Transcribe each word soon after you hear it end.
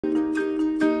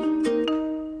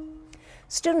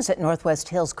Students at Northwest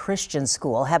Hills Christian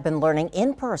School have been learning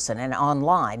in person and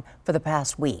online for the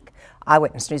past week.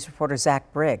 Eyewitness News reporter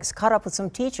Zach Briggs caught up with some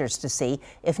teachers to see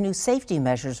if new safety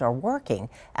measures are working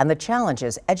and the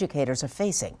challenges educators are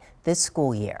facing this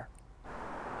school year.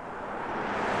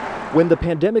 When the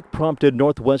pandemic prompted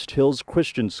Northwest Hills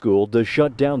Christian School to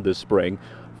shut down this spring,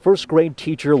 first grade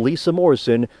teacher Lisa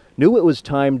Morrison knew it was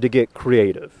time to get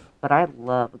creative. But I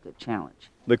love a good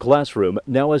challenge. The classroom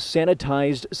now a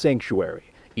sanitized sanctuary,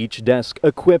 each desk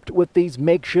equipped with these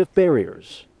makeshift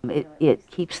barriers. It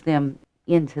keeps them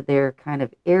into their kind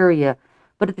of area,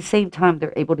 but at the same time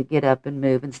they're able to get up and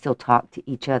move and still talk to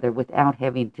each other without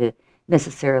having to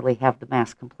necessarily have the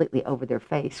mask completely over their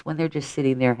face when they're just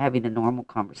sitting there having a normal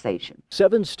conversation.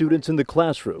 7 students in the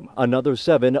classroom, another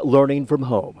 7 learning from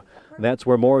home. That's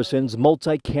where Morrison's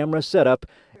multi-camera setup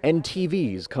and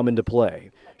TVs come into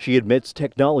play. She admits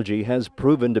technology has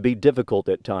proven to be difficult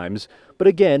at times, but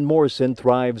again, Morrison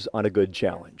thrives on a good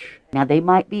challenge. Now they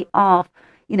might be off,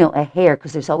 a hair,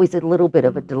 because there's always a little bit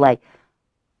of a delay.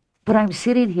 But I'm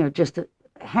sitting here just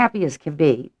happy as can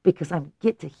be because I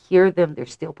get to hear them, they're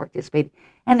still participating,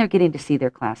 and they're getting to see their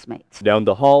classmates. Down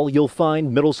the hall, you'll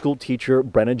find middle school teacher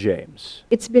Brenna James.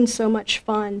 It's been so much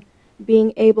fun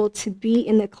being able to be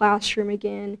in the classroom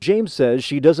again. James says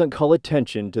she doesn't call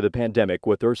attention to the pandemic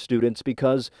with her students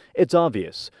because it's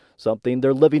obvious, something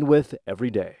they're living with every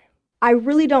day. I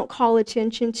really don't call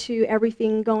attention to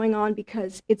everything going on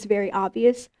because it's very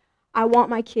obvious. I want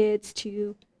my kids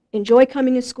to enjoy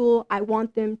coming to school. I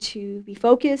want them to be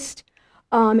focused,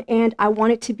 and I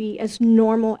want it to be as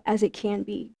normal as it can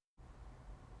be.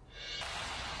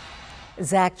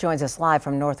 Zach joins us live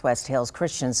from Northwest Hills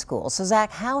Christian School. So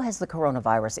Zach, how has the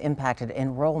coronavirus impacted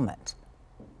enrollment?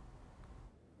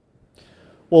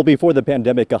 Well, before the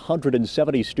pandemic,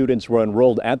 170 students were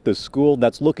enrolled at the school.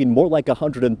 That's looking more like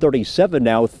 137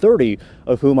 now, 30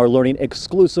 of whom are learning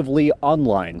exclusively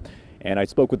online. And I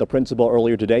spoke with the principal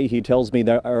earlier today. He tells me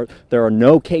there are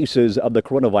no cases of the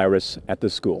coronavirus at the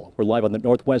school. We're live on the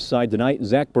northwest side tonight.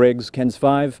 Zach Briggs, KENS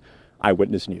 5,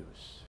 Eyewitness News.